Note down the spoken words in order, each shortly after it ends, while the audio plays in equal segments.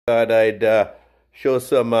Thought I'd show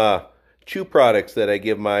some chew products that I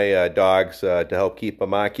give my dogs to help keep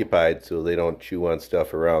them occupied so they don't chew on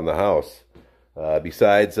stuff around the house.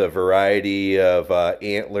 Besides a variety of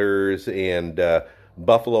antlers and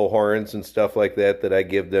buffalo horns and stuff like that that I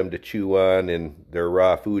give them to chew on in their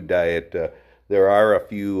raw food diet, there are a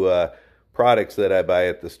few products that I buy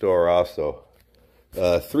at the store also.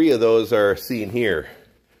 3 of those are seen here.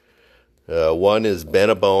 One is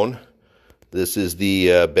Benebone. This is the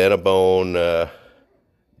Benebone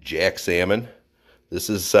Jack Salmon. This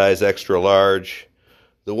is size extra large.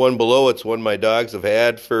 The one below it's one my dogs have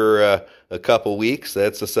had for a couple weeks.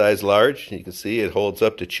 That's a size large. You can see it holds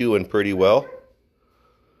up to chewing pretty well.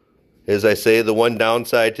 As I say, the one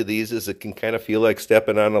downside to these is it can kind of feel like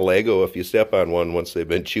stepping on a Lego if you step on one once they've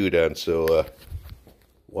been chewed on. So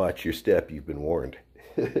watch your step. You've been warned.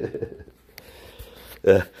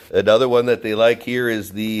 Another one that they like here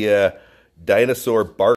is the dinosaur bark.